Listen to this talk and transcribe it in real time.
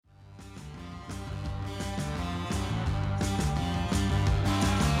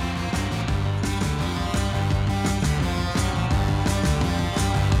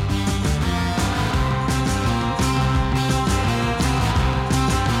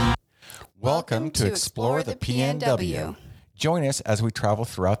Welcome to Explore the PNW. Join us as we travel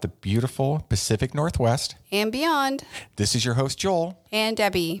throughout the beautiful Pacific Northwest and beyond. This is your host, Joel. And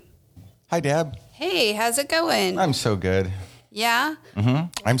Debbie. Hi, Deb. Hey, how's it going? I'm so good. Yeah?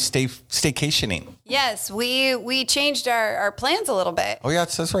 Mm-hmm. I'm staycationing. Yes, we changed our plans a little bit. Oh, yeah,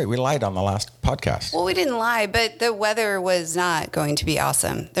 that's right. We lied on the last podcast. Well, we didn't lie, but the weather was not going to be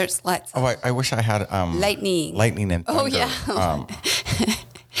awesome. There's lots. Oh, I wish I had lightning and thunder. Oh, yeah.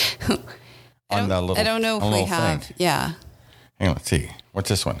 On the little, I don't know if we have. Thing. Yeah. Hang on, let's see. What's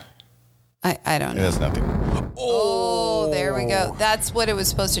this one? I don't know. It has nothing. Oh, there we go. That's what it was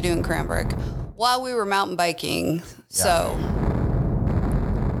supposed to do in Cranbrook while we were mountain biking. Yeah. So.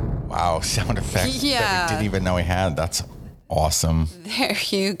 Wow, sound effects yeah. that we didn't even know we had. That's awesome. There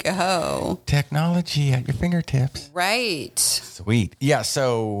you go. Technology at your fingertips. Right. Sweet. Yeah,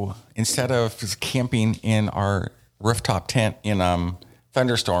 so instead of just camping in our rooftop tent in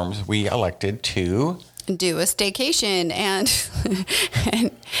thunderstorms, we elected to do a staycation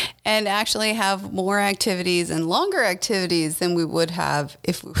and actually have more activities and longer activities than we would have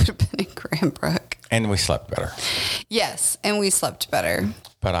if we would have been in Cranbrook. And we slept better. Yes, and we slept better.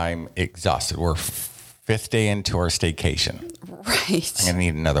 But I'm exhausted. We're fifth day into our staycation. Right. I'm going to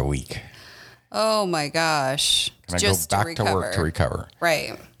need another week. Oh my gosh. Can I go back to work to recover?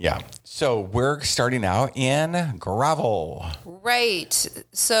 Right. Yeah. So we're starting out in gravel. Right.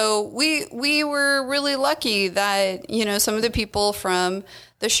 So we were really lucky that, some of the people from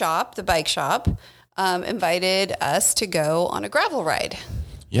the shop, the bike shop, invited us to go on a gravel ride.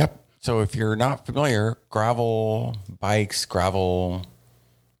 Yep. So if you're not familiar, gravel bikes, gravel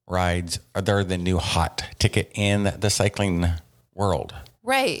rides, they're the new hot ticket in the cycling world.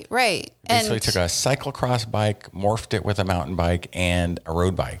 Right. Basically took a cyclocross bike, morphed it with a mountain bike and a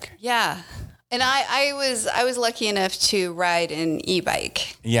road bike. Yeah. And I was lucky enough to ride an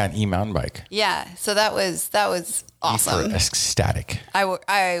e-bike. Yeah, an e-mountain bike. Yeah. So that was awesome. E for ecstatic.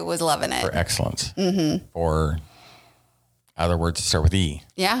 I was loving it. For excellence. Mm-hmm. For other words to start with E.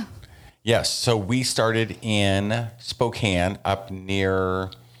 Yeah. Yes. So we started in Spokane up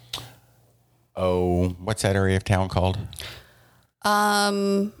near, what's that area of town called?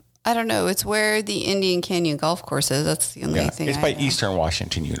 I don't know. It's where the Indian Canyon Golf Course is. That's the only thing. It's by Eastern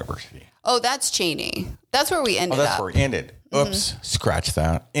Washington University. Oh, that's Cheney. That's where we ended up. Oh, that's where we ended. Oops. Scratch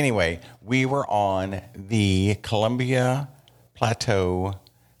that. Anyway, we were on the Columbia Plateau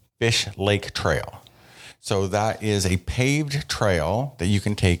Fish Lake Trail. So that is a paved trail that you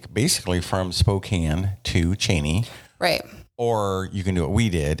can take basically from Spokane to Cheney. Right. Or you can do what we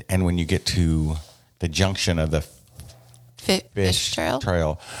did. And when you get to the junction of the Fish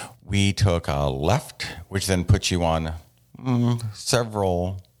Trail, we took a left, which then puts you on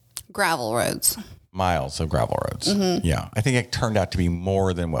several gravel roads. Miles of gravel roads. Mm-hmm. Yeah. I think it turned out to be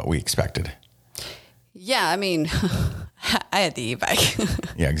more than what we expected. Yeah. I mean, I had the e-bike.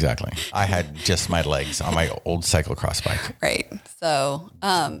 Yeah, exactly. I had just my legs on my old cyclocross bike. Right. So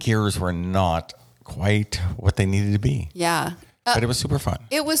gears were not quite what they needed to be. Yeah. But it was super fun.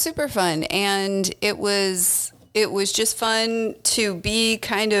 It was super fun. And it was just fun to be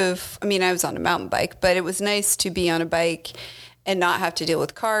I was on a mountain bike, but it was nice to be on a bike and not have to deal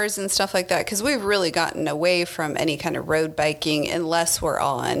with cars and stuff like that. Because we've really gotten away from any kind of road biking unless we're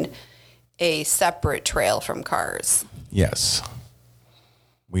on a separate trail from cars. Yes.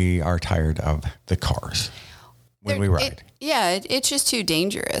 We are tired of the cars when we ride. It's just too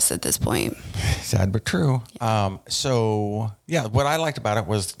dangerous at this point. Sad but true. Yeah. What I liked about it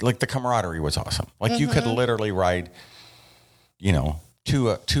was like the camaraderie was awesome. Like you could literally ride,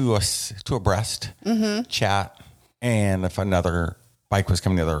 two abreast, chat, and if another bike was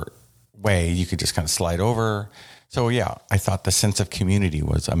coming the other way, you could just kind of slide over. So yeah, I thought the sense of community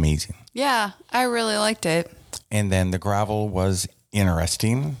was amazing. Yeah, I really liked it. And then the gravel was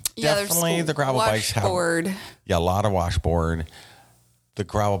interesting. Yeah, definitely the gravel bikes have a lot of washboard. The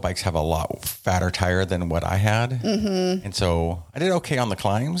gravel bikes have a lot fatter tire than what I had. Mm-hmm. And so I did okay on the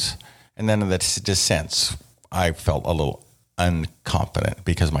climbs. And then in the descents, I felt a little unconfident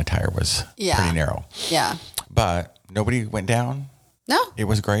because my tire was pretty narrow. Yeah. But nobody went down. No. It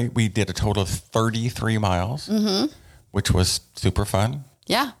was great. We did a total of 33 miles, which was super fun.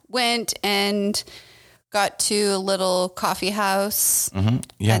 Yeah. Went and got to a little coffee house. Mm-hmm.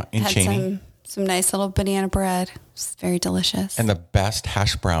 Yeah, in had Cheney. Some nice little banana bread. It was very delicious. And the best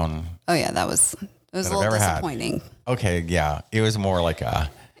hash brown. Oh, yeah. It was a little disappointing. Okay, yeah. It was more like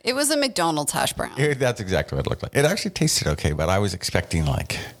it was a McDonald's hash brown. That's exactly what it looked like. It actually tasted okay, but I was expecting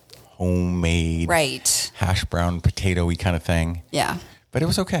like homemade hash brown potato-y kind of thing. Yeah. But it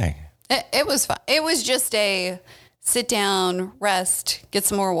was okay. It was fun. It was just a sit down, rest, get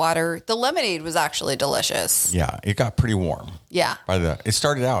some more water. The lemonade was actually delicious. Yeah, it got pretty warm. Yeah. It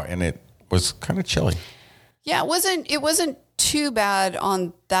started out and it was kind of chilly. Yeah, it wasn't too bad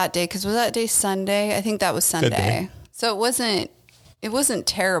on that day because was that day Sunday? I think that was Sunday. So it wasn't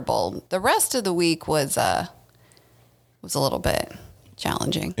terrible. The rest of the week was a little bit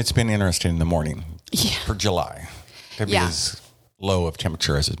challenging. It's been interesting in the morning for July to be as low of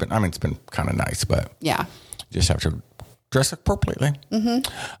temperature as it's been. I mean, it's been kind of nice, but yeah, you just have to dress appropriately.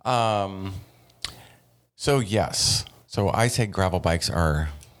 Mm-hmm. So yes, so I say gravel bikes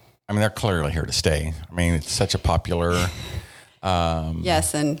they're clearly here to stay. I mean, it's such a popular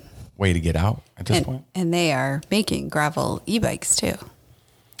yes, and way to get out at this point. And they are making gravel e-bikes too.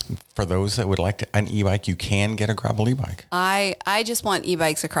 For those that would like an e-bike, you can get a gravel e-bike. I just want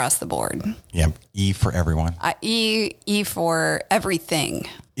e-bikes across the board. Yeah, E for everyone. E for everything.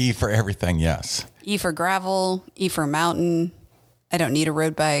 E for everything, yes. E for gravel, E for mountain. I don't need a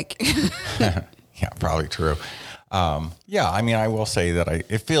road bike. Yeah, probably true. I mean, I will say that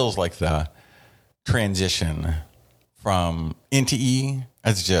it feels like the transition from into E,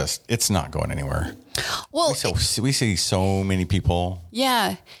 it's not going anywhere. Well, we see so many people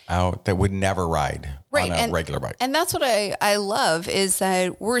out that would never ride on a regular bike. And that's what I love is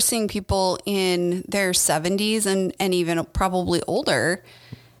that we're seeing people in their 70s and even probably older.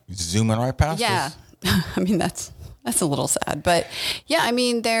 Zooming right past us. I mean, that's a little sad, but yeah, I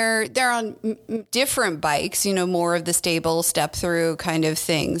mean, they're on different bikes, more of the stable step through kind of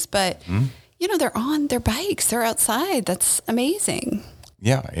things, but they're on their bikes, they're outside. That's amazing.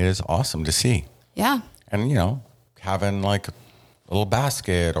 Yeah, it is awesome to see. Yeah. And, having like a little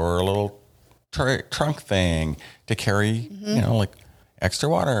basket or a little trunk thing to carry, like extra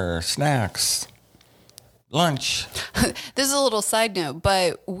water, snacks, lunch. This is a little side note,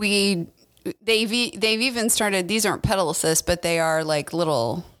 but they've even started, these aren't pedal assist, but they are like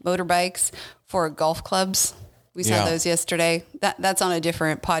little motorbikes for golf clubs. We saw those yesterday. That's on a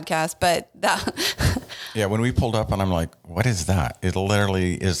different podcast, but yeah, when we pulled up and I'm like, what is that? It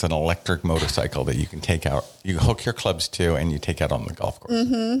literally is an electric motorcycle that you can take out. You hook your clubs to and you take out on the golf course.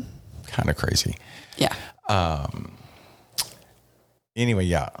 Mm-hmm. Kind of crazy. Yeah.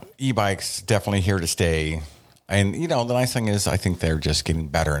 Anyway, e-bikes definitely here to stay. And, the nice thing is I think they're just getting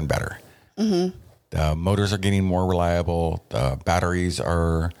better and better. Mm-hmm. The motors are getting more reliable. The batteries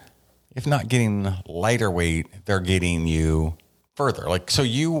are, if not getting lighter weight, they're getting you further. Like, so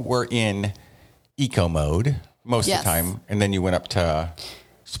you were in eco mode most of the time, and then you went up to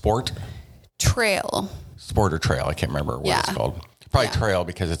sport? Trail. Sport or trail. I can't remember what it's called. Probably trail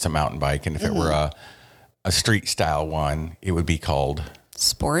because it's a mountain bike. And if it were a street style one, it would be called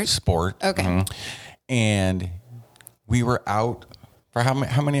sport. Okay. Mm-hmm. And we were out for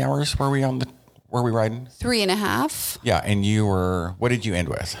how many hours were we riding? 3.5. Yeah. And what did you end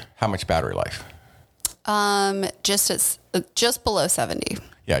with? How much battery life? Just below 70.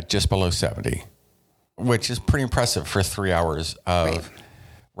 Yeah. Just below 70, which is pretty impressive for 3 hours of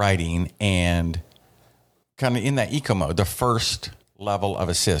riding and kind of in that eco mode, the first level of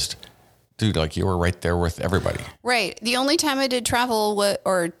assist. Dude, like you were right there with everybody. Right. The only time I did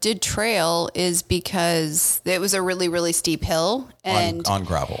did trail is because it was a really, really steep hill and on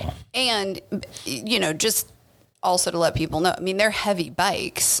gravel. And, just also to let people know, I mean, they're heavy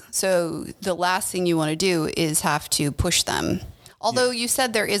bikes. So the last thing you want to do is have to push them. Although you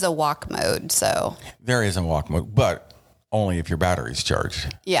said there is a walk mode. So there is a walk mode, but only if your battery's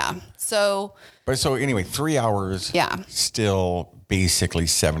charged. Yeah. So anyway, 3 hours. Yeah. Still basically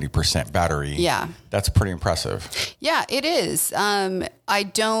 70% battery. Yeah. That's pretty impressive. Yeah, it is. I'm not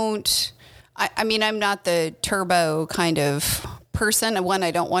the turbo kind of person. One,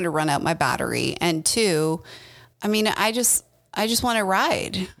 I don't want to run out my battery. And two, I just want to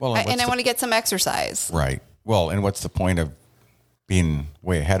ride. Well, I want to get some exercise. Right. Well, and what's the point of being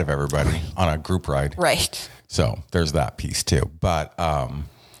way ahead of everybody on a group ride? Right. So there's that piece too. But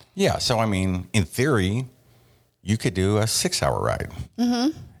so in theory, you could do a 6-hour ride,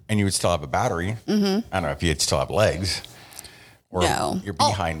 and you would still have a battery. Mm-hmm. I don't know if you'd still have legs, or your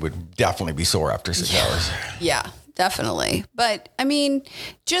behind would definitely be sore after 6 hours. Yeah, definitely. But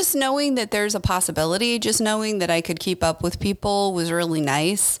just knowing that there's a possibility, just knowing that I could keep up with people was really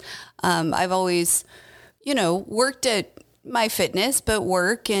nice. I've always, worked at my fitness, but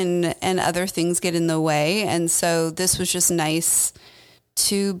work and other things get in the way. And so this was just nice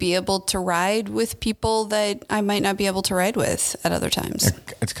to be able to ride with people that I might not be able to ride with at other times.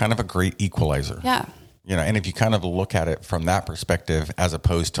 It's kind of a great equalizer. Yeah. And if you kind of look at it from that perspective, as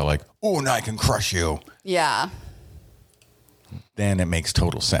opposed to like, oh, now I can crush you. Yeah. Then it makes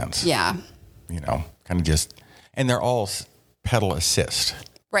total sense. Yeah. Kind of just, And they're all pedal assist.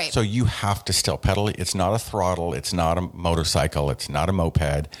 Right. So you have to still pedal. It's not a throttle. It's not a motorcycle. It's not a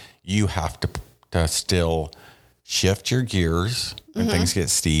moped. You have to still shift your gears when things get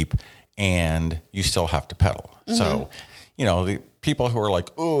steep, and you still have to pedal. So, the people who are like,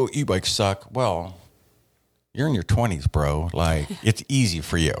 oh, e-bikes suck. Well, you're in your 20s, bro. Like, it's easy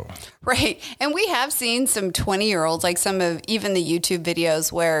for you. Right. And we have seen some 20-year-olds, like some of even the YouTube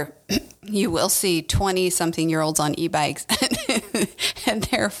videos where you will see 20-something-year-olds on e-bikes and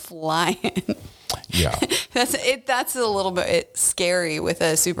they're flying. Yeah. That's a little bit scary with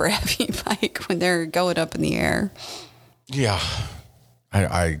a super heavy bike when they're going up in the air. Yeah.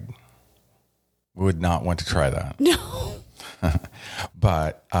 I would not want to try that. No.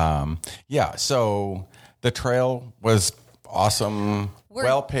 But, so the trail was awesome.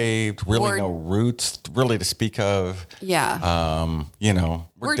 Well paved, really no routes really to speak of. Yeah.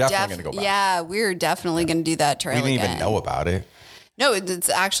 We're definitely going to go back. Yeah, we're definitely going to do that trail We didn't again. even know about it. No, it's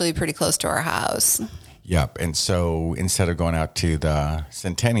actually pretty close to our house. Yep. And so instead of going out to the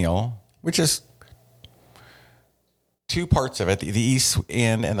Centennial, which is two parts of it, the east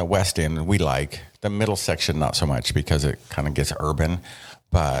end and the west end, we like. The middle section, not so much because it kind of gets urban.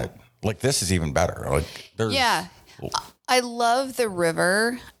 But like this is even better. Like there's I love the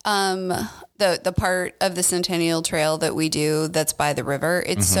river, the part of the Centennial Trail that we do that's by the river.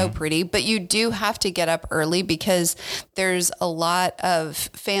 It's so pretty, but you do have to get up early because there's a lot of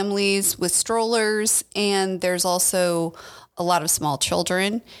families with strollers, and there's also a lot of small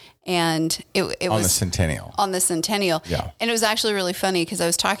children. And it was on the Centennial. Yeah. And it was actually really funny because I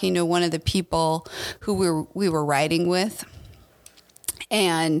was talking to one of the people who we were riding with,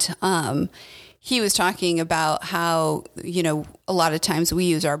 and he was talking about how, a lot of times we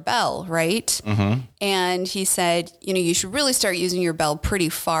use our bell, right? Mm-hmm. And he said, you should really start using your bell pretty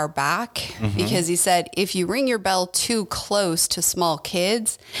far back because he said, if you ring your bell too close to small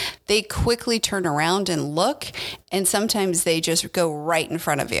kids, they quickly turn around and look. And sometimes they just go right in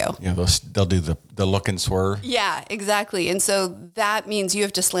front of you. Yeah, they'll do the look and swerve. Yeah, exactly. And so that means you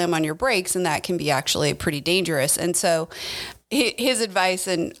have to slam on your brakes, and that can be actually pretty dangerous. And so his advice,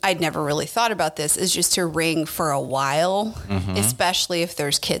 and I'd never really thought about this, is just to ring for a while, especially if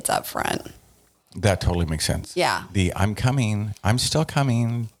there's kids up front. That totally makes sense. Yeah. I'm coming. I'm still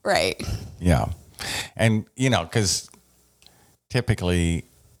coming. Right. Yeah. And, because typically,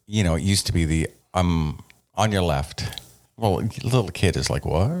 it used to be the on your left. Well, little kid is like,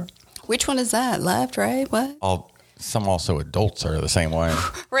 what? Which one is that? Left, right? What? Some also adults are the same way.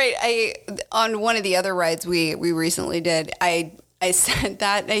 Right. On one of the other rides we recently did, I said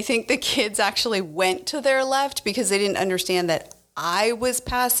that, and I think the kids actually went to their left because they didn't understand that I was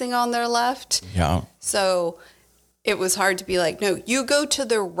passing on their left. Yeah. So it was hard to be like, no, you go to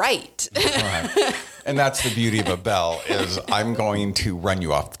the right. Right. And that's the beauty of a bell is I'm going to run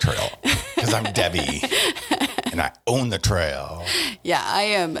you off the trail because I'm Debbie and I own the trail. Yeah, I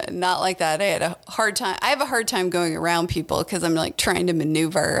am not like that. I have a hard time going around people because I'm like trying to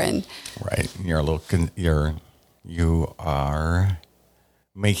maneuver and. Right. You are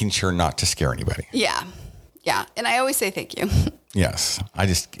making sure not to scare anybody. Yeah. Yeah. And I always say thank you. Yes. I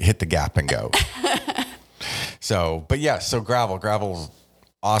just hit the gap and go. So gravel's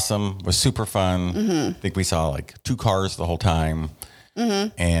awesome. Was super fun. I think we saw like 2 cars the whole time.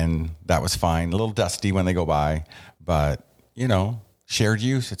 And that was fine. A little dusty when they go by, but shared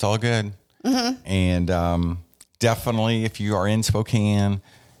use. It's all good. And definitely if you are in Spokane,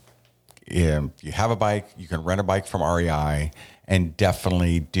 if you have a bike, you can rent a bike from REI and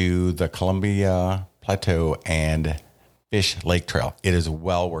definitely do the Columbia Plateau and Fish Lake Trail. It is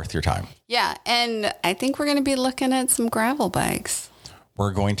well worth your time. Yeah. And I think we're going to be looking at some gravel bikes.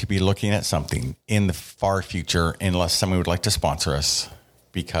 We're going to be looking at something in the far future, unless somebody would like to sponsor us,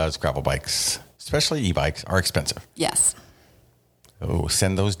 because gravel bikes, especially e-bikes, are expensive. Yes. So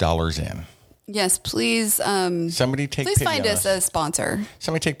send those dollars in. Yes, please. Somebody take please pity find on us a sponsor.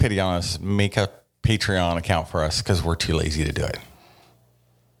 Somebody take pity on us. Make a Patreon account for us because we're too lazy to do it.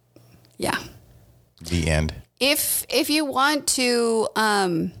 Yeah. The end. If you want to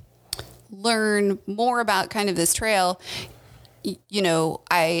learn more about kind of this trail,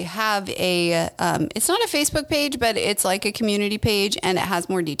 I have it's not a Facebook page, but it's like a community page, and it has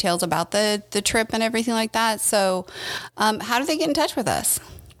more details about the trip and everything like that. So how do they get in touch with us?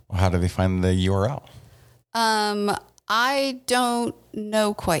 Well, how do they find the URL? I don't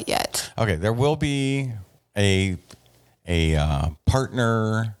know quite yet. Okay. There will be a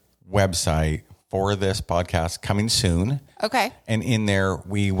partner website for this podcast coming soon. Okay. And in there,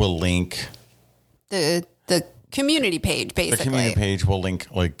 we will link the community page, basically. The community page will link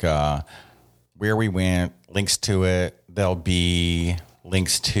like where we went, links to it. There'll be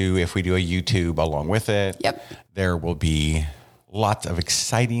links to if we do a YouTube along with it. Yep. There will be lots of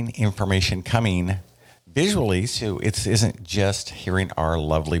exciting information coming visually, so it isn't just hearing our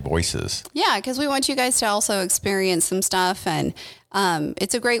lovely voices. Yeah, because we want you guys to also experience some stuff, and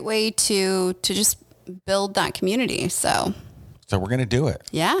it's a great way to just build that community. So we're going to do it.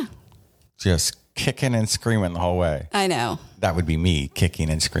 Yeah. Just kicking and screaming the whole way. I know. That would be me kicking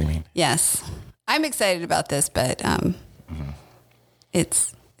and screaming. Yes. I'm excited about this, but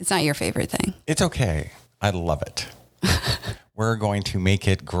it's not your favorite thing. It's okay. I love it. We're going to make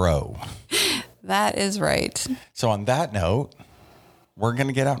it grow. That is right. So on that note, we're going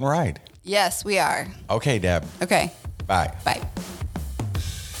to get out and ride. Yes, we are. Okay, Deb. Okay. Bye. Bye.